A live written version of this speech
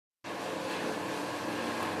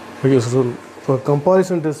Okay sir, இப்போ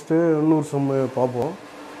comparison test இன்னொரு some பார்ப்போம்.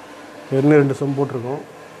 ஏற்கனவே 2 சம் போட்டிருக்கோம்.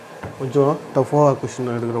 கொஞ்சம் டஃப்பாக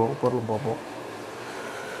கொஷின் எடுக்கிறோம், பொருள் பார்ப்போம்.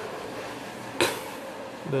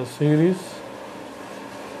 The series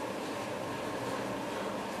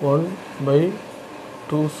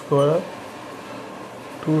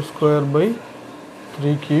 1/2 square by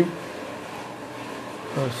 3 cube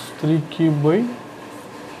plus 3 cube by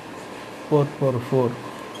 4/4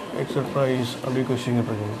 etc. is அப்படி கொஷின்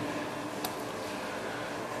இருக்குங்க.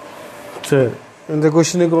 சரி, இந்த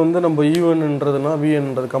கொஷினுக்கு வந்து நம்ம ஈவன்ன்றதுனா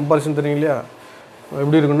விஎன்ன்றது கம்பாரிசன் தெரியும் இல்லையா?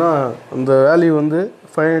 எப்படி இருக்குன்னா, இந்த வேல்யூ வந்து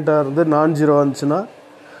ஃபைனைட்டாக இருந்து நான் ஜீரோ இருந்துச்சுன்னா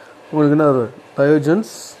உங்களுக்கு என்ன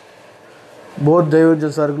டைவர்ஜென்ஸ் போத்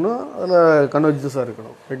டைவர்ஜென்ஸாக இருக்கணும், அதில் கன்வர்ஜென்ஸாக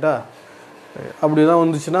இருக்கணும், ரைட்டா? அப்படி தான்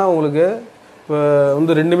வந்துச்சுன்னா உங்களுக்கு இப்போ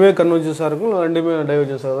வந்து ரெண்டுமே கன்வர்ஜென்ஸாக இருக்கும், ரெண்டுமே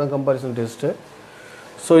டைவர்ஜென்ஸாக தான் கம்பாரிசன் டெஸ்ட்டு.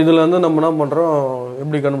 ஸோ இதில் வந்து நம்ம என்ன பண்ணுறோம்,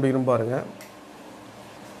 எப்படி கண்டுபிடிக்கணும் பாருங்கள்.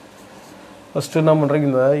 ஃபஸ்ட்டு என்ன பண்ணுறேங்க,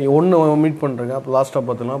 இந்த ஒன்று மீட் பண்ணுறேங்க, அப்போ லாஸ்ட்டாக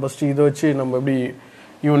பார்த்துக்கலாம். ஃபஸ்ட்டு இதை வச்சு நம்ம எப்படி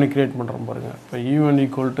ஈவனை க்ரியேட் பண்ணுறோம் பாருங்கள். இப்போ ஈவன்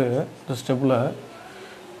ஈக்குவல் டு இந்த ஸ்டெப்பில்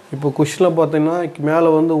இப்போ கொஷினில் பார்த்தீங்கன்னா மேலே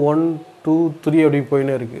வந்து 1 2 3 அப்படி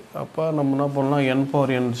போயினே இருக்குது. அப்போ நம்ம என்ன பண்ணலாம்,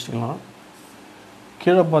 n/n வச்சுக்கலாம்.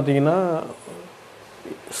 கீழே பார்த்தீங்கன்னா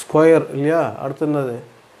ஸ்கொயர் இல்லையா, அடுத்து என்னது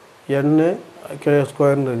n கீழே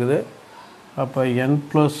ஸ்கொயர்னு இருக்குது. அப்போ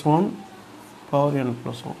n+1 பவர்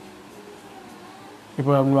n+1.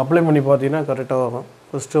 இப்போ நம்ம அப்ளை பண்ணி பார்த்தீங்கன்னா கரெக்டாக வரும்.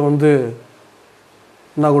 ஃபஸ்ட்டு வந்து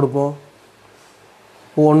என்ன கொடுப்போம்,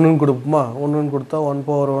 1ன்னு கொடுப்போமா, 1ன்னு கொடுத்தா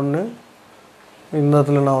 1/1. இந்த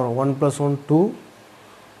இடத்துல என்ன வரும், 1+1 2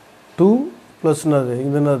 2 ப்ளஸ் என்னது,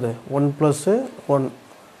 இது என்னது 1 + 1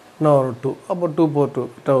 என்ன வரும் 2. அப்போ 2/2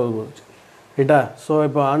 கரெக்டாக போச்சு, ரைட்டா? ஸோ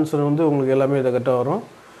இப்போ ஆன்சர் வந்து உங்களுக்கு எல்லாமே இதை கரெக்டாக வரும்.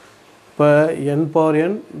 இப்போ n/n /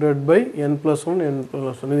 n+1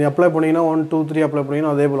 n+1 நீங்கள் அப்ளை பண்ணிங்கன்னா 1 2 3 அப்ளை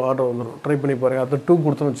பண்ணிங்கன்னா அதே போல் ஆர்டர் வந்துடும். ட்ரை பண்ணி பாருங்கள். அது 2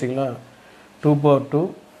 கொடுத்தோன்னு வச்சிங்களேன், 2/2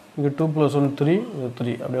 இங்கே 2 + 1 3 இது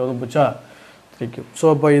 3 அப்படியே வந்து போச்சா 3 ஸோ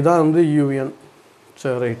அப்போ இதுதான் வந்து யூஎன்.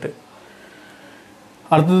 சரி, ரைட்டு.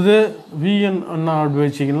 அடுத்தது விஎன் என்ன அப்படி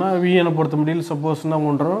வச்சிங்கன்னா, விஎனை பொறுத்த முடியல சப்போஸ் என்ன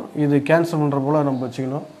பண்ணுறோம், இது கேன்சல் பண்ணுற போல் நம்ம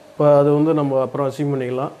வச்சுக்கணும். இப்போ அது வந்து நம்ம அப்புறம் அசீவ்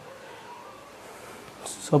பண்ணிக்கலாம்.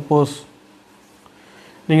 சப்போஸ்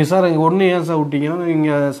நீங்கள் சார் இங்கே ஒன்று ஏன் சார் விட்டிங்கன்னா,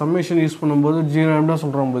 நீங்கள் சம்மேஷன் யூஸ் பண்ணும்போது 0 தான்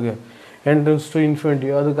சொல்கிறோம் உங்களுக்கு, n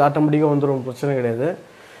 →∞, அதுக்கு ஆட்டோமேட்டிக்காக வந்துடும், பிரச்சனை கிடையாது.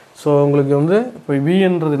 ஸோ உங்களுக்கு வந்து இப்போ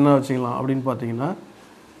விஎன்றது என்ன வச்சுக்கலாம் அப்படின்னு பார்த்தீங்கன்னா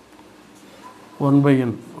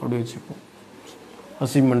 1/n அப்படி வச்சுப்போம்.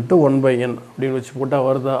 அசைன்மெண்ட்டு 1/n அப்படின்னு வச்சு போட்டால்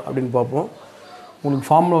வருதா அப்படின்னு பார்ப்போம். உங்களுக்கு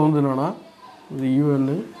ஃபார்முலா வந்து என்னென்னா, இது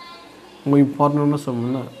யூஎன்னு உங்களுக்கு இம்பார்ட்டன்டான சம்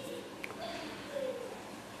என்ன.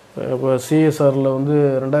 இப்போ சிஎஸ்ஆரில் வந்து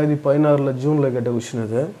 2016 ஜூனில் கேட்ட கொஷின்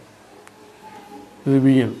இது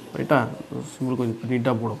விஎன், ரைட்டா? சிம்பிள் கொஞ்சம்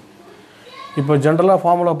நீட்டாக போடும். இப்போ ஜென்ரலாக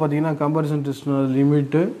ஃபார்முலா பார்த்தீங்கன்னா comparison test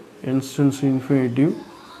limit n →∞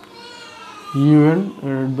 UN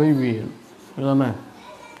 / VN இதுதானே.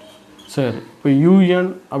 சரி, இப்போ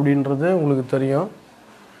யூஎன் அப்படின்றது உங்களுக்கு தெரியும்,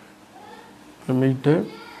 limit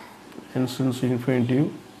n →∞,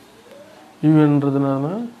 யூஎன்றதுனால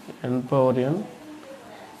n/n /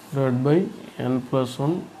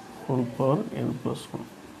 n+1 n+1.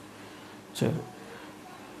 சரி,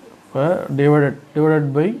 இப்போ டிவைடட்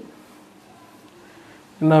பை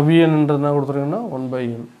என்ன விஎன்ன்றதுனா கொடுத்துருங்கன்னா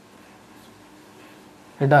 1/n,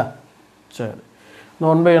 ரைட்டா? சரி, இந்த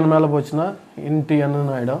 1/n மேலே போச்சுன்னா இன்ட்டு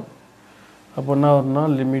என்னன்னு ஆகிடும். அப்போ என்ன வரும்னா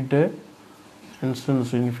லிமிட்டு n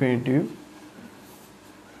 →∞,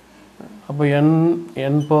 அப்போ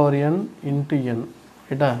n/n இன்ட்டு n,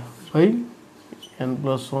 ரைட்டா? பை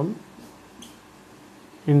n+1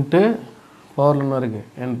 இன்ட்டு பவரில் என்ன இருக்குது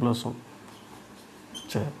n+1.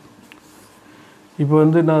 சரி, இப்போ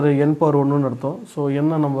வந்து நான் n/1ன்னு அர்த்தம். ஸோ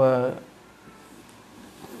என்ன நம்ம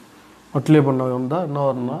மல்டிப்ளை பண்ண வந்தால் என்ன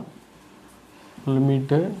வரும்னா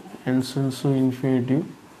லிமிட்டு n →∞,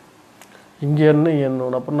 இங்கே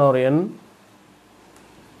n1, அப்போ நான் ஒரு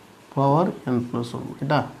n/n+1,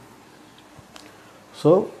 ரைட்டா?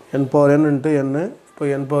 ஸோ n/n இன்ட்டு n, இப்போ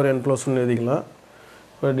n/n+1 எழுதிக்கலாம்.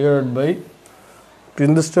 இப்போ டிவைடட் பை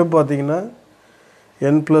இந்த ஸ்டெப் பார்த்தீங்கன்னா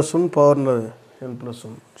n+1 பவர்னது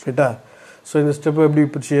n+1, ரைட்டா? ஸோ இந்த ஸ்டெப்பை எப்படி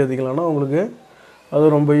பிரித்து எழுதிக்கலாம்னா உங்களுக்கு அது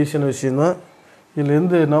ரொம்ப ஈஸியான விஷயந்தான்.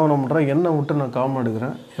 இதுலேருந்து என்ன பண்ணுறேன், எண்ணெய் விட்டு நான் காமன்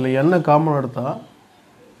எடுக்கிறேன். இதில் எண்ணெய் காமன் எடுத்தால்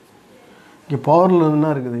இங்கே பவரில் என்ன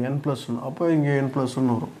இருக்குது n+1, அப்போ இங்கே n+1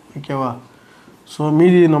 வரும், ஓகேவா? ஸோ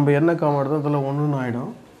மீதி நம்ம எண்ணெய் காமன் எடுத்தால் இதில் 1ன்னு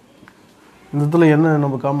ஆகிடும். இந்த இடத்துல என்ன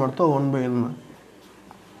நம்ம காமன் எடுத்தால் 1/n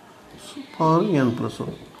பவர்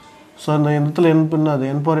n+1. ஸோ அந்த இடத்துல n பின்னாது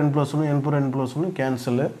n/n+1 n/n+1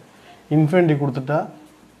 cancel, infinity கொடுத்துட்டா.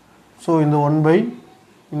 ஸோ இந்த 1/∞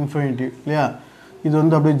 இல்லையா? இது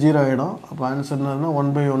வந்து அப்படியே 0 ஆகிடும். அப்போ ஆன்சர் என்னன்னா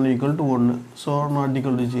 1/1 = 1. So not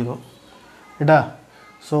equal to 0. ரைட்டா?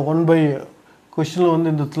 ஸோ 1 கொஷினில்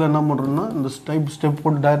வந்து இந்த இடத்துல என்ன பண்ணுறோன்னா இந்த ஸ்டெப்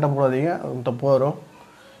போட்டு டேரெக்டாக போடாதீங்க, அது தப்பாக வரும்.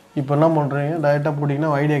 இப்போ என்ன பண்ணுறீங்க, டேரெக்டாக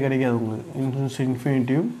போட்டிங்கன்னா ஐடியா கிடைக்காது உங்களுக்கு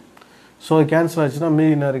இன்ஃபினிட்டிவ். ஸோ கேன்சல் ஆச்சுன்னா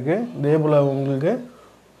மீதி என்ன இருக்குது, இதே போல் உங்களுக்கு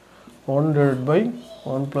 1/1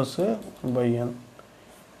 + 1/n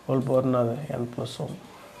ஹோல் பவர் என்னது n+1.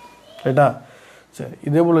 ரைட்டா? சரி,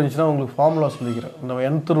 இதே போல் இருந்துச்சுன்னா உங்களுக்கு ஃபார்முலா சொல்லிக்கிறேன். இந்த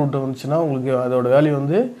nth ரூட் வந்துச்சுன்னா உங்களுக்கு அதோட வேல்யூ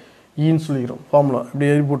வந்து ஈன்னு சொல்லிக்கிறோம். ஃபார்முலா இப்படி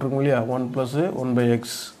எழுதி போட்டிருக்கோம் இல்லையா, 1 + 1/x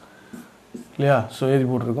இல்லையா? ஸோ எழுதி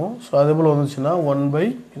போட்டிருக்கோம். ஸோ அதே போல் வந்துச்சுன்னா 1/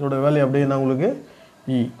 இதோட வேல்யூ அப்படியே என்ன உங்களுக்கு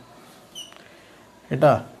இ.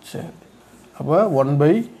 ரைட்டா? சரி, அப்போ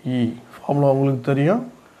 1/e ஃபார்முலா உங்களுக்கு தெரியும்.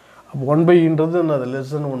 அப்போ 1/eன்றது என்னது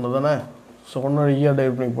 <1 தானே. ஸோ 1 ஈயாக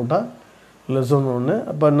டைப் பண்ணி போட்டால் <1.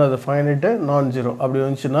 அப்போ என்னது ஃபைனைட்டு நான் ஜீரோ அப்படி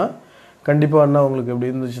வந்துச்சுன்னா கண்டிப்பாக என்ன உங்களுக்கு எப்படி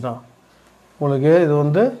இருந்துச்சுன்னா உங்களுக்கு இது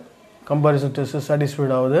வந்து கம்பேரிசன் டெஸ்ட்டு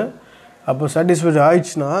சாட்டிஸ்ஃபைட் ஆகுது. அப்போ சாட்டிஸ்ஃபைட்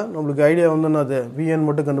ஆயிடுச்சுன்னா நம்மளுக்கு ஐடியா வந்து என்னது vn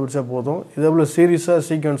மட்டும் கண்டுபிடிச்சா போதும். இதே போல் சீரீஸாக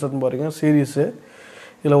சீக்வன்ஸ்னு பாருங்கள். சீரீஸு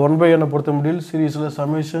இதில் 1/n பொறுத்த முடியல. சீரீஸில்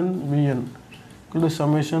சமேஷன் vn =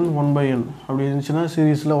 சமேஷன் 1/n அப்படி இருந்துச்சுன்னா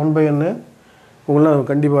சீரீஸில் 1/n உங்களுக்கு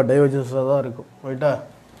கண்டிப்பாக டைவர்ஜென்ஸாக தான் இருக்கும். ரைட்டா?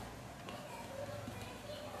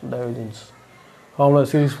 டைவர்ஜென்ஸ் ஃபார்முலா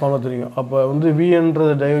சீரீஸ் ஃபார்முலா தெரியும். அப்போ வந்து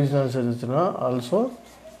vன்றது டைவர்ஜென்ஸ் இருந்துச்சுன்னா ஆல்சோ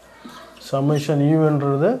சமேஷன்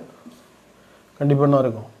uன்றது கண்டிப்பாக என்ன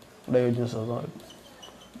இருக்கும், டைவர்ஜென்ஸாக தான் இருக்கும்.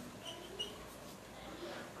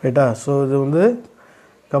 ரைட்டா? ஸோ இது வந்து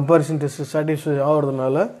கம்பேரிசன் டெஸ்ட் சாட்டிஸ்ஃபை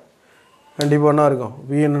ஆகிறதுனால கண்டிப்பாக என்ன இருக்கும்,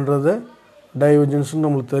 vnன்றது டைவர்ஜென்ஸ்னு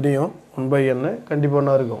நம்மளுக்கு தெரியும். 1/n கண்டிப்பாக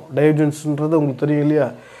என்ன இருக்கும், டைவர்ஜென்ஸ்ன்றது உங்களுக்கு தெரியும் இல்லையா?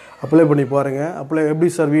 அப்ளை பண்ணி பாருங்கள். அப்ளை எப்படி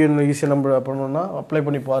சார் vn ஈஸியாக நம்ம பண்ணணும்னா அப்ளை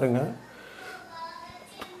பண்ணி பாருங்கள்.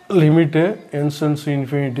 லிமிட்டு என்சன்ஸ்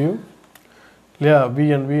இன்ஃபினிட்டிவ் இல்லையா?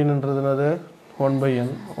 vnன்றது என்னது 1/n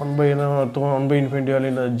 1/n அர்த்தம் 1/∞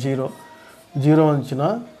 வேல்யூ 0 வந்துச்சுன்னா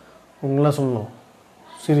உங்களாம் சொல்லணும்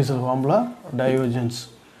சீரீஸில் ஃபார்முலா டைவர்ஜென்ஸ்.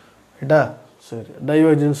 ரைட்டா? சரி,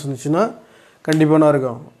 டைவர்ஜென்ஸ் இருந்துச்சுன்னா கண்டிப்பாக என்ன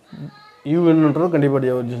இருக்கும், யூன்ன்றது கண்டிப்பாக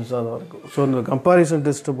டைவர்ஜென்ஸாக தான் இருக்கும். ஸோ இந்த கம்பேரிசன்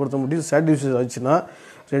டெஸ்ட்டை பொறுத்த முடியும் சாட்டிஸ்ஃபை ஆச்சுன்னா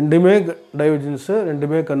ரெண்டுமே டைவர்ஜென்ஸு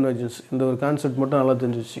ரெண்டுமே கன்வர்ஜென்ஸ். இந்த ஒரு கான்செப்ட் மட்டும் நல்லா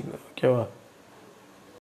தெரிஞ்சு வச்சுக்கோங்க. ஓகேவா?